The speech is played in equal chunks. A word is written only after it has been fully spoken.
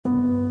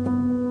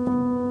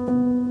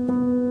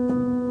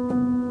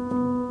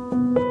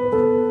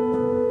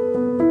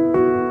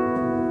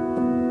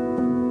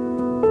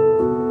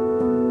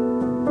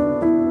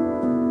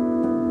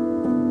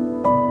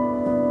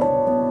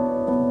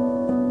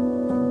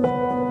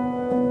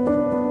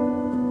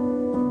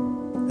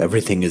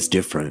Everything is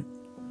different.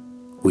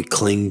 We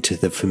cling to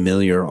the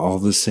familiar all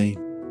the same.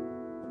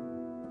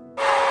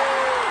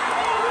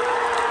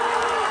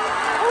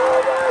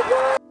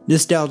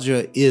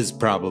 Nostalgia is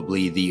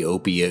probably the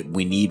opiate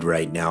we need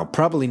right now.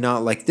 Probably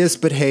not like this,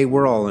 but hey,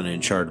 we're all in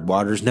uncharted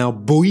waters now,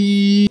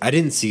 boy! I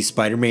didn't see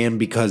Spider-Man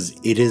because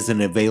it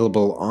isn't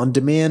available on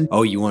demand.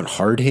 Oh, you want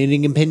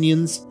hard-hitting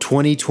opinions?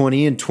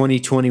 2020 and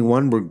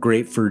 2021 were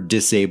great for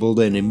disabled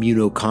and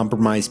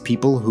immunocompromised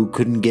people who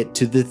couldn't get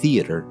to the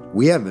theater.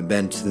 We haven't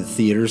been to the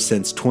theater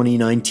since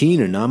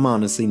 2019, and I'm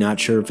honestly not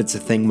sure if it's a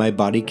thing my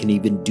body can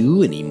even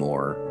do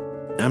anymore.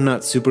 I'm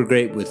not super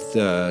great with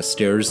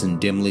stairs in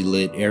dimly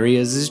lit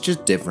areas. It's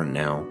just different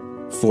now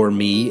for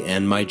me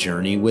and my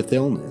journey with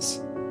illness.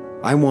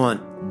 I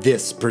want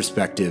this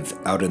perspective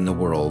out in the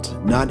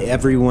world. Not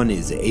everyone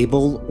is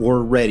able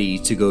or ready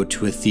to go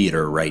to a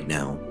theater right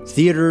now.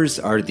 Theaters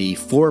are the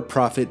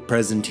for-profit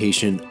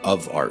presentation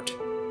of art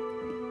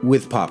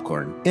with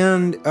popcorn.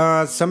 And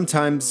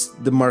sometimes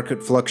the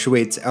market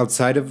fluctuates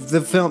outside of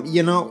the film.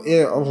 You know,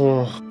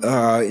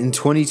 in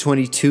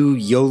 2022,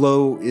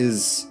 YOLO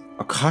is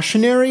a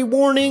cautionary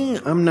warning?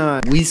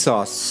 We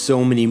saw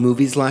so many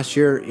movies last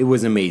year, it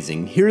was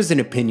amazing. Here's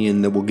an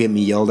opinion that will get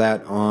me yelled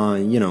at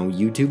on,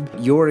 YouTube.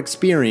 Your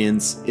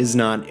experience is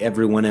not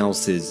everyone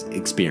else's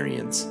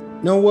experience.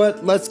 Know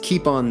what? Let's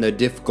keep on the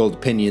difficult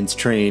opinions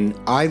train.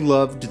 I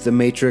loved The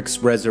Matrix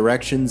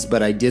Resurrections,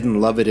 but I didn't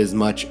love it as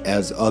much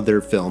as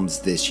other films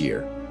this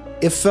year.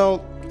 It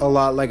felt a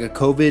lot like a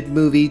COVID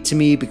movie to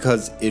me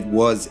because it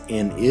was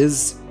and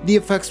is. The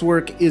effects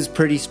work is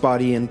pretty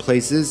spotty in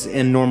places,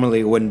 and normally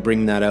I wouldn't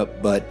bring that up,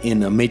 but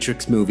in a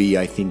Matrix movie,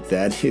 I think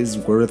that is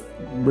worth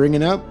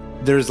bringing up.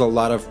 There's a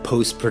lot of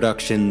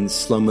post-production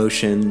slow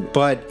motion,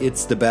 but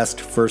it's the best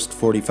first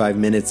 45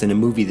 minutes in a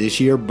movie this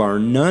year, bar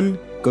none.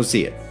 Go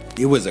see it.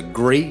 It was a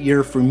great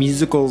year for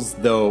musicals,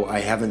 though I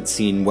haven't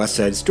seen West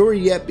Side Story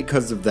yet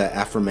because of the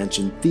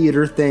aforementioned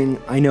theater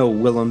thing. I know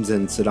Willems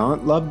and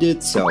Sedant loved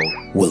it, so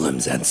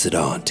Willems and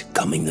Sedant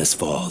coming this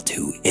fall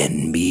to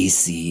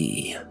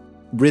NBC.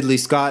 Ridley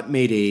Scott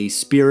made a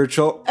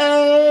spiritual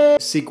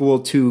sequel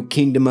to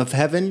Kingdom of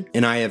Heaven,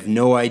 and I have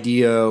no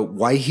idea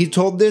why he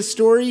told this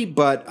story,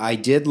 but I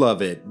did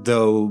love it,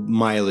 though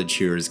mileage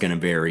here is gonna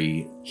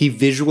vary. He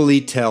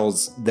visually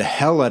tells the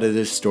hell out of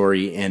this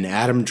story, and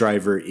Adam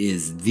Driver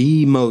is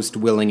the most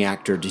willing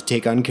actor to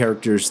take on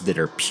characters that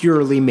are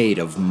purely made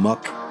of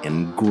muck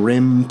and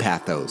grim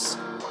pathos.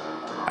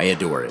 I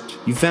adore it.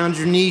 You found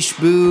your niche,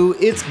 boo.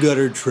 It's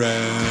gutter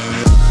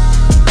trash.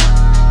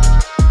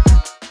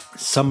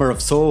 Summer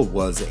of Soul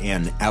was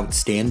an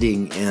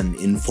outstanding and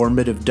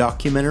informative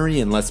documentary,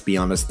 and let's be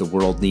honest, the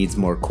world needs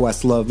more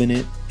Questlove in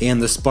it. And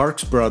The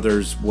Sparks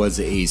Brothers was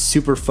a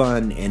super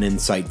fun and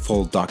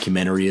insightful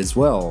documentary as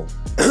well.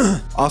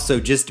 Also,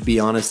 just to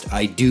be honest,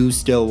 I do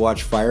still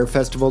watch Fyre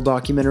Festival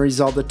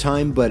documentaries all the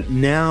time, but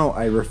now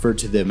I refer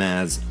to them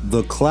as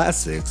the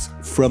classics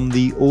from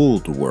the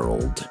old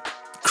world.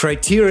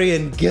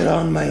 Criterion, get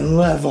on my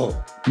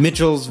level!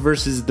 Mitchells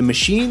vs. the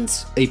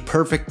Machines, a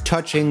perfect,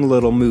 touching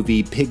little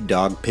movie, Pig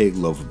Dog, Pig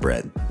Loaf of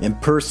Bread. And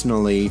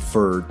personally,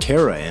 for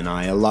Tara and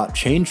I, a lot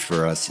changed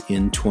for us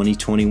in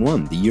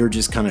 2021. The year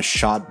just kind of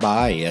shot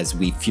by as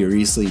we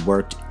furiously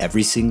worked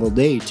every single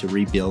day to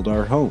rebuild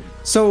our home.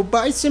 So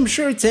buy some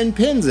shirts and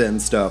pins and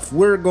stuff.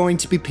 We're going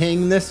to be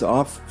paying this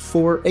off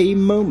for a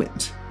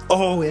moment.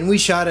 Oh, and we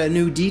shot a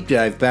new deep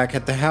dive back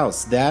at the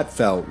house. That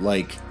felt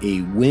like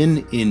a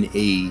win in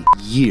a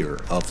year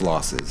of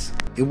losses.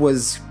 It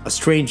was a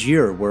strange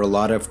year where a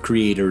lot of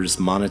creators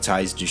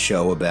monetized a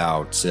show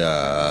about,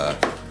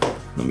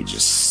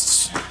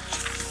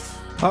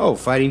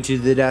 fighting to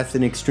the death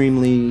in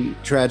extremely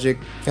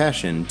tragic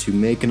fashion to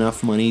make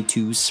enough money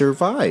to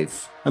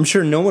survive. I'm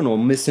sure no one will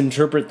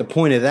misinterpret the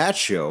point of that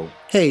show.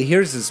 Hey,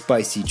 here's a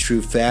spicy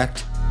true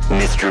fact.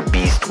 Mr.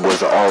 Beast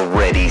was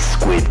already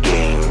Squid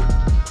Game.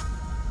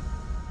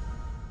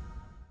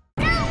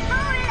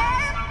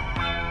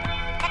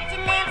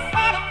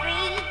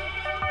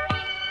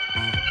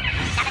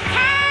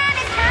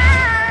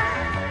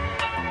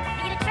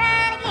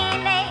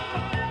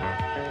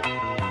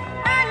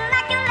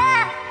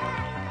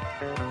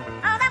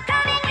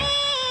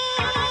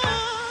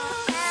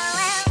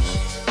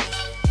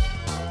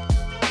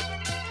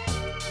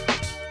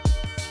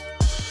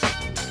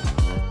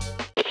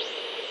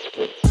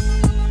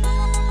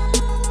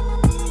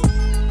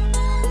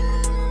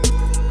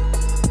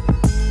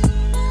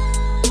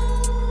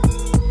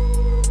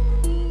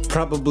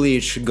 Probably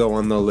it should go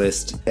on the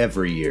list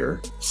every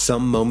year.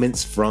 Some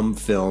moments from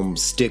film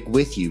stick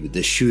with you.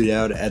 The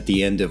shootout at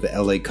the end of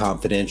LA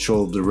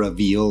Confidential, the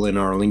reveal in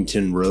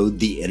Arlington Road,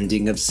 the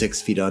ending of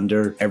 6 Feet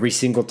Under. Every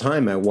single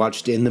time I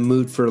watched In the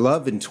Mood for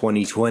Love in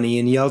 2020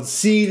 and yelled,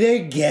 "See, they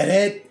get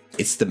it!"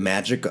 It's the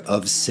magic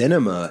of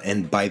cinema,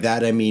 and by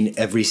that I mean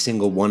every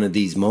single one of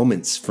these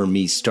moments for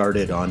me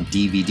started on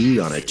DVD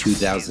on a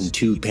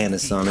 2002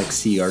 Panasonic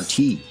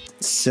CRT.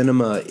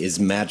 Cinema is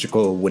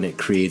magical when it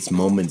creates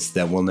moments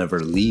that will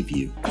never leave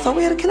you. I thought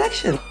we had a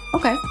connection.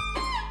 Okay.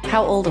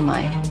 How old am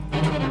I?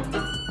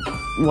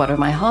 What are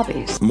my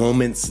hobbies?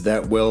 Moments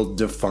that will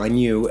define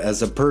you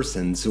as a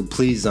person, so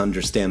please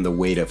understand the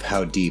weight of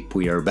how deep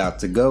we are about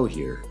to go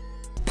here.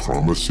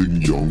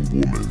 Promising young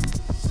woman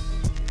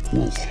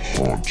will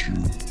haunt you.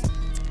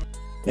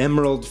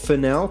 Emerald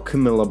Fennell,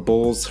 Camilla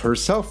Bowles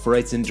herself,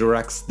 writes and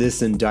directs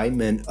this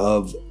indictment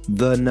of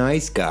The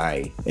Nice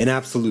Guy, an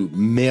absolute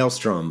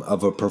maelstrom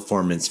of a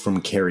performance from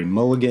Carey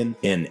Mulligan,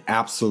 an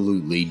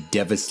absolutely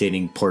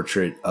devastating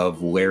portrait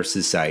of where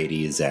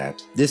society is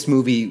at. This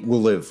movie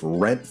will live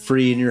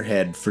rent-free in your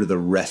head for the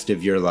rest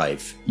of your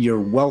life. You're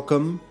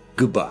welcome.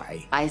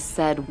 Goodbye. I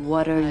said,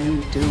 what are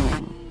you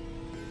doing?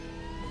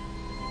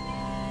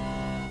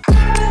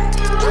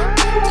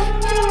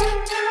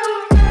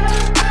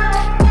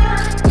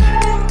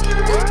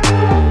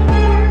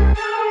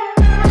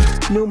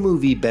 No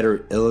movie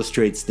better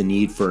illustrates the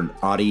need for an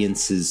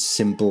audience's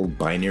simple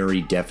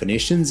binary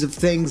definitions of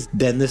things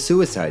than The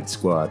Suicide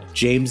Squad.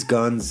 James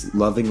Gunn's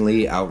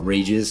lovingly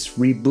outrageous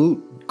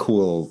reboot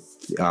cool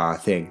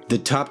thing. The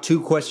top 2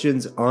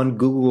 questions on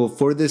Google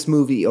for this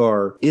movie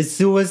are, is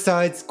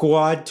Suicide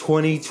Squad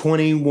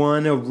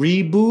 2021 a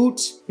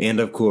reboot?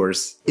 And of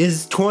course,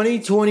 is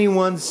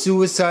 2021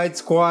 Suicide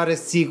Squad a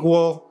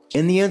sequel?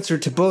 And the answer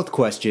to both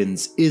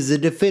questions is a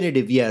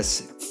definitive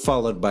yes,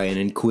 followed by an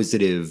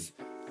inquisitive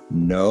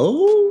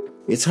no?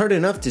 It's hard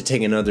enough to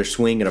take another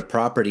swing at a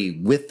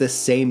property with the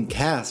same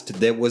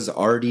cast that was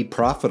already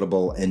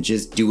profitable and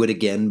just do it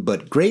again,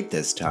 but great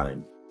this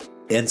time.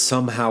 And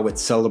somehow it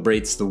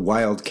celebrates the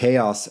wild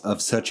chaos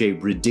of such a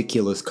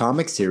ridiculous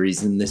comic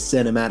series in the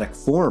cinematic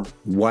form,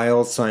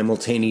 while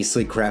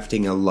simultaneously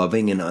crafting a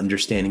loving and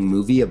understanding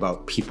movie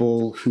about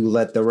people who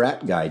let the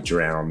rat guy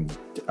drown.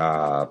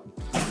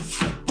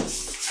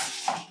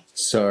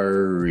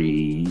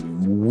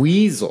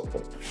 Weasel.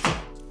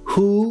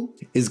 Who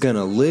is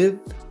gonna live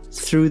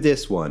through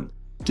this one?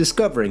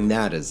 Discovering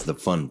that is the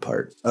fun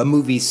part. A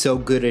movie so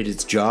good at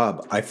its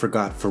job, I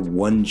forgot for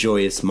one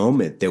joyous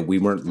moment that we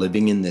weren't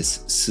living in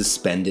this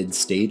suspended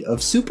state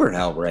of super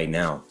hell right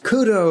now.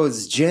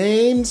 Kudos,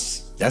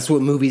 James! That's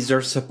what movies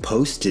are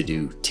supposed to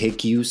do,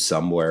 take you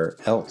somewhere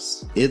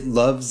else. It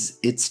loves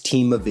its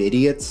team of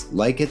idiots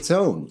like its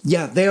own.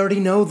 Yeah, they already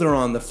know they're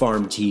on the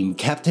farm team.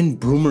 Captain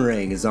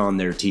Boomerang is on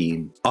their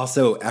team.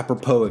 Also,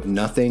 apropos of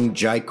nothing,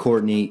 Jai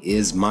Courtney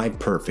is my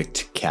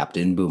perfect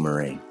Captain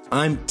Boomerang.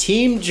 I'm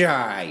Team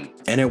Jai!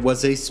 And it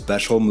was a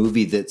special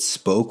movie that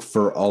spoke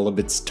for all of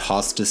its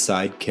tossed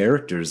aside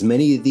characters.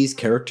 Many of these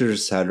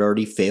characters had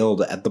already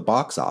failed at the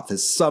box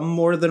office, some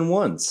more than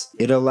once.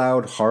 It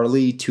allowed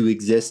Harley to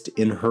exist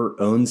in her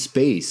own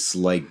space,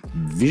 like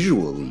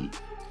visually.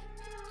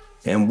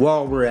 And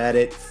while we're at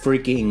it,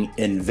 freaking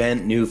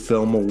invent new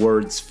film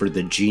awards for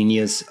the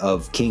genius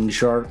of King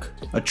Shark.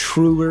 A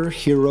truer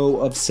hero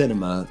of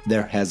cinema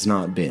there has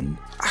not been.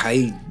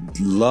 I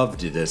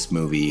loved this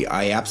movie.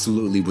 I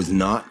absolutely was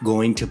not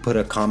going to put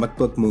a comic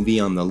book movie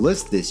on the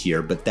list this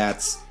year, but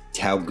that's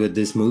how good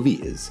this movie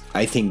is.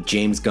 I think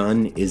James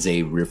Gunn is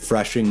a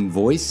refreshing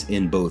voice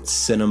in both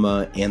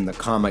cinema and the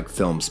comic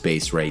film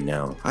space right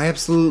now. I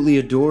absolutely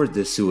adored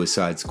the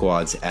Suicide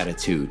Squad's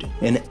attitude.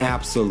 An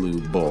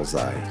absolute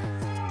bullseye.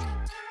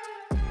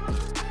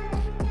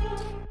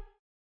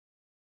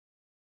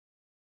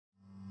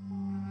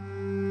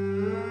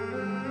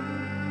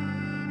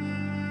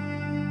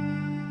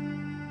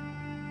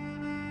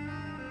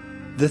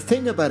 The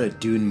thing about a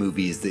Dune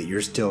movie is that you're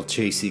still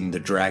chasing the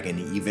dragon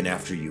even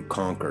after you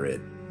conquer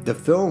it. The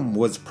film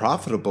was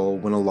profitable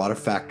when a lot of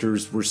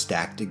factors were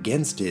stacked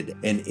against it,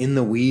 and in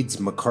the weeds,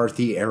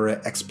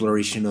 McCarthy-era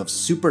exploration of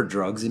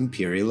superdrugs,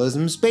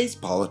 imperialism, space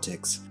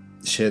politics.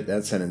 Shit,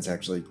 that sentence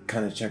actually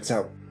kind of checks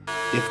out.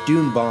 If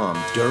Dune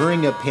bombed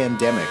during a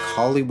pandemic,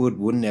 Hollywood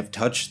wouldn't have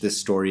touched this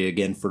story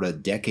again for a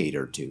decade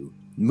or two.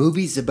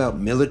 Movies about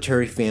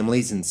military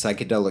families and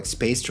psychedelic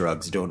space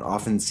drugs don't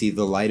often see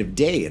the light of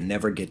day and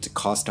never get to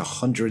cost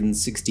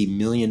 $160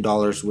 million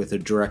with a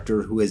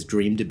director who has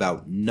dreamed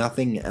about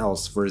nothing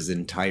else for his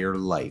entire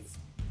life.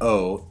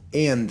 Oh,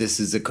 and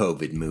this is a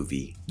COVID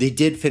movie. They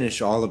did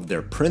finish all of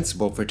their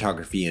principal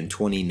photography in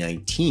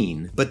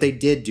 2019, but they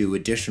did do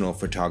additional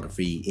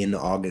photography in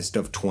August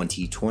of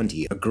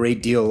 2020. A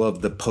great deal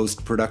of the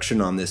post-production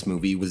on this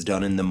movie was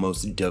done in the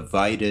most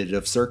divided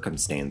of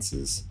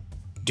circumstances.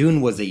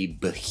 Dune was a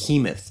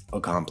behemoth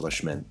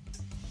accomplishment.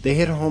 They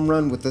hit a home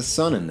run with the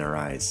sun in their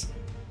eyes.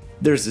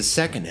 There's a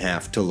second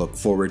half to look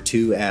forward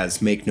to,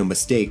 as, make no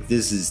mistake,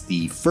 this is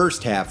the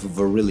first half of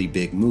a really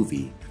big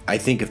movie. I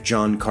think if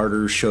John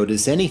Carter showed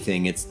us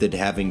anything, it's that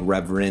having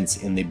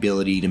reverence and the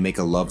ability to make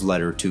a love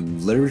letter to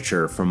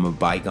literature from a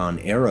bygone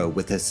era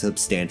with a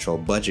substantial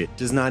budget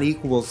does not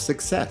equal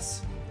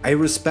success. I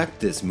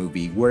respect this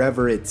movie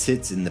wherever it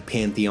sits in the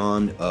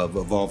pantheon of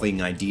evolving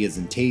ideas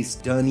and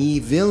tastes. Denis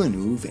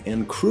Villeneuve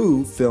and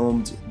crew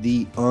filmed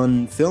the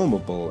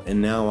unfilmable,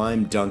 and now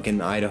I'm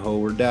Duncan Idaho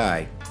or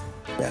die.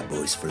 Bad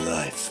boys for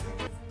life.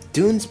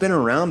 Dune's been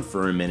around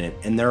for a minute,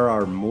 and there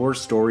are more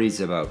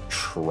stories about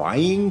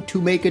trying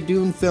to make a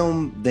Dune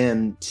film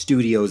than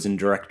studios and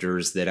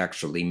directors that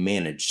actually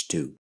managed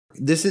to.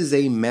 This is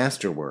a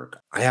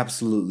masterwork. I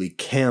absolutely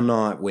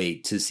cannot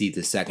wait to see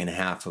the second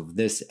half of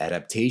this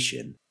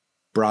adaptation.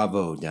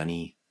 Bravo,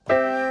 Dunny.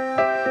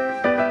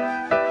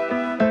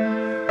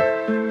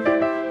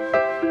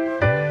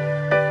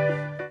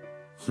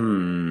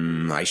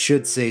 I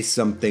should say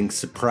something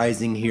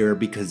surprising here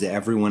because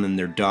everyone and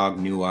their dog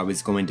knew I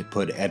was going to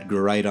put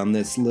Edgar Wright on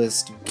this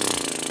list.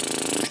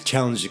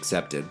 Challenge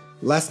accepted.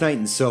 Last Night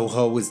in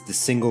Soho was the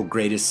single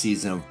greatest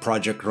season of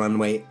Project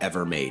Runway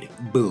ever made.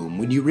 Boom.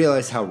 When you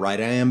realize how right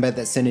I am about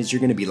that sentence, you're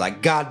gonna be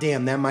like, God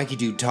damn, that Mikey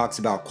dude talks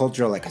about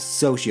culture like a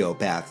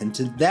sociopath. And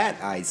to that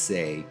I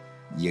say,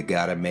 you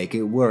gotta make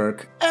it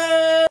work.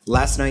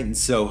 Last Night in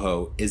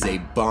Soho is a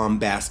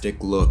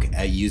bombastic look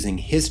at using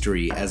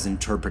history as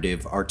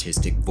interpretive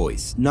artistic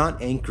voice,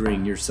 not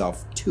anchoring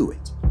yourself to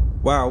it.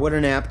 Wow, what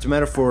an apt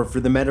metaphor for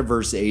the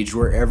metaverse age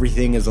where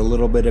everything is a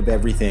little bit of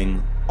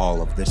everything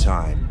all of the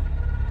time.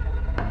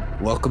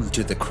 Welcome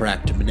to the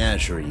Cracked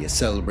Menagerie, a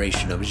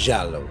celebration of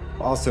giallo,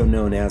 also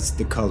known as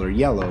the color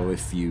yellow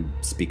if you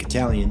speak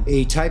Italian,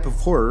 a type of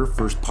horror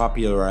first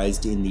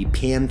popularized in the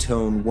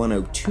Pantone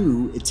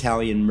 102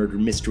 Italian murder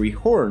mystery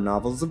horror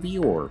novels of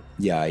yore.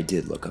 Yeah, I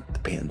did look up the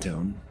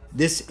Pantone.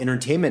 This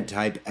entertainment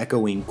type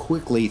echoing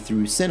quickly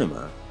through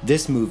cinema.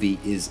 This movie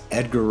is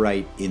Edgar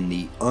Wright in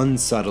the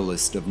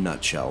unsubtlest of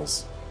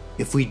nutshells.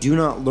 If we do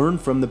not learn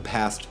from the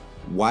past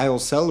while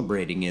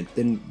celebrating it,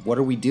 then what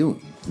are we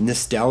doing?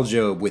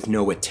 Nostalgia with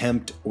no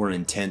attempt or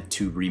intent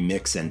to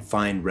remix and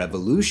find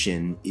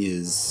revolution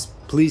is,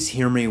 please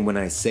hear me when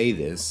I say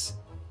this,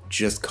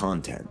 just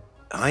content.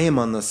 I am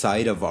on the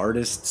side of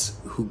artists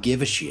who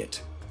give a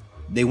shit.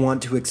 They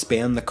want to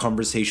expand the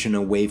conversation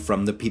away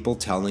from the people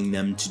telling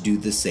them to do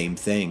the same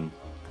thing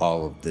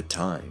all of the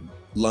time.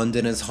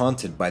 London is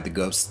haunted by the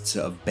ghosts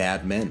of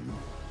bad men.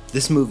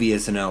 This movie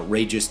is an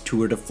outrageous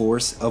tour de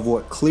force of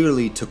what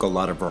clearly took a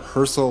lot of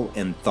rehearsal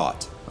and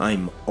thought.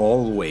 I'm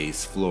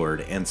always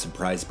floored and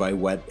surprised by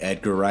what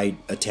Edgar Wright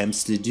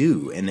attempts to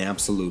do, an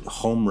absolute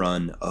home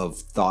run of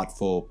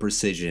thoughtful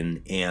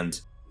precision and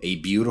a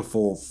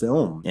beautiful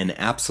film, an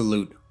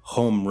absolute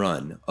home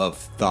run of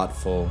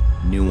thoughtful,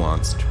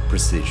 nuanced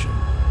precision.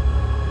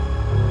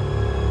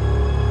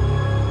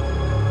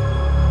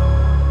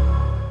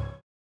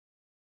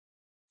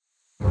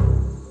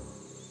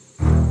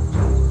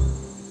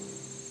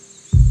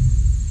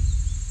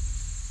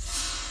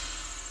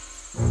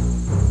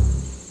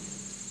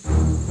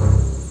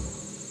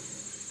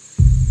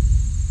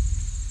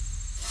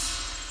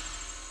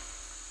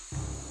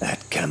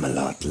 At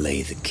Camelot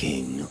lay the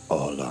king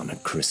all on a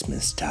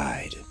Christmas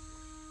tide,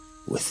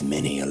 with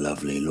many a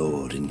lovely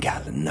lord and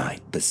gallant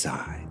knight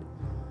beside,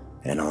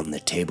 and on the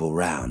table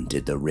round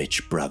did the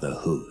rich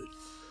brotherhood,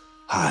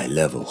 high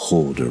level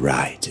hold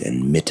aright,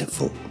 and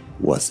mitiful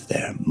was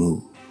their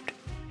mood.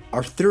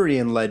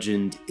 Arthurian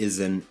legend is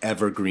an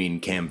evergreen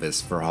canvas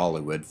for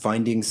Hollywood.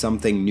 Finding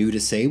something new to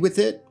say with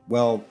it?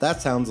 Well,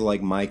 that sounds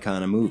like my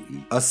kind of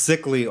movie. A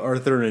sickly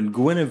Arthur and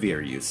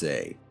Guinevere, you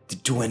say? The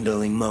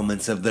dwindling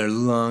moments of their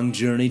long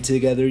journey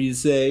together, you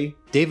say?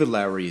 David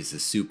Lowery is a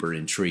super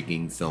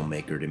intriguing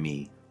filmmaker to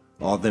me.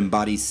 All Them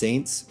Body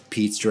Saints,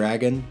 Pete's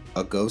Dragon,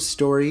 A Ghost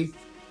Story.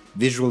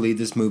 Visually,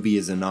 this movie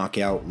is a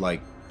knockout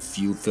like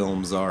few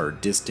films are.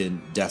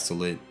 Distant,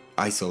 desolate,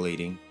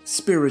 isolating.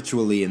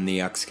 Spiritually in the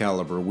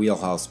Excalibur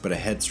wheelhouse, but a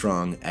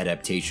headstrong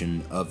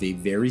adaptation of a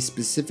very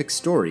specific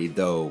story,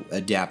 though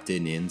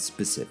adapted in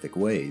specific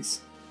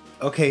ways.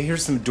 Okay,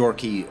 here's some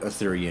dorky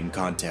Arthurian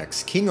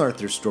context. King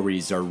Arthur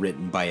stories are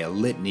written by a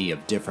litany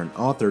of different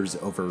authors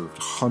over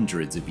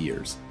hundreds of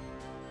years.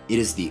 It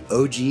is the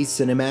OG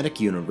cinematic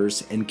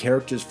universe, and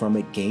characters from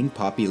it gain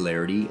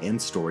popularity and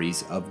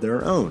stories of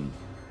their own.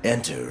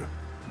 Enter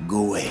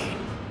Gawain.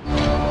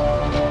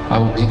 I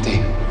will meet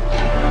thee.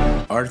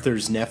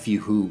 Arthur's nephew,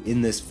 who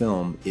in this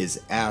film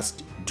is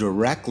asked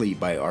directly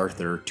by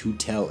Arthur to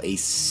tell a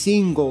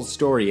single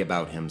story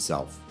about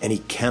himself, and he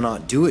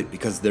cannot do it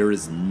because there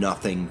is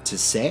nothing to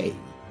say.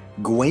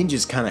 Gawain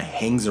just kind of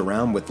hangs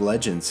around with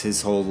legends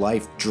his whole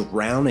life,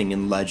 drowning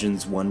in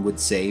legends, one would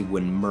say,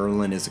 when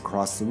Merlin is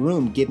across the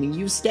room giving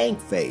you stank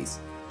face.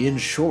 In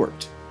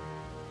short,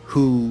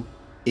 who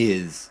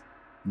is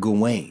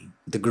Gawain?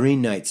 The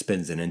Green Knight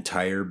spends an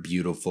entire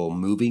beautiful,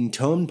 moving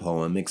tone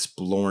poem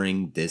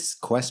exploring this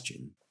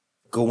question.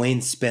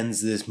 Gawain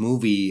spends this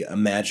movie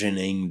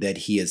imagining that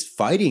he is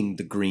fighting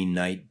the Green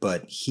Knight,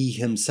 but he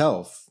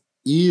himself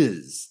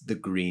is the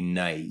Green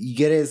Knight. You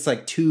get it? It's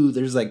like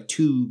there's like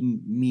two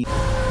me.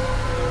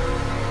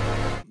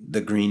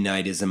 The Green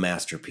Knight is a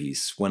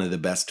masterpiece, one of the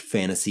best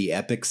fantasy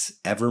epics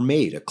ever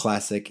made, a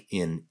classic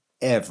in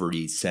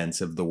every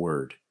sense of the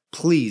word.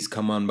 Please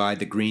come on by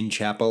the Green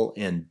Chapel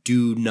and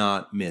do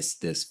not miss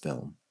this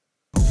film.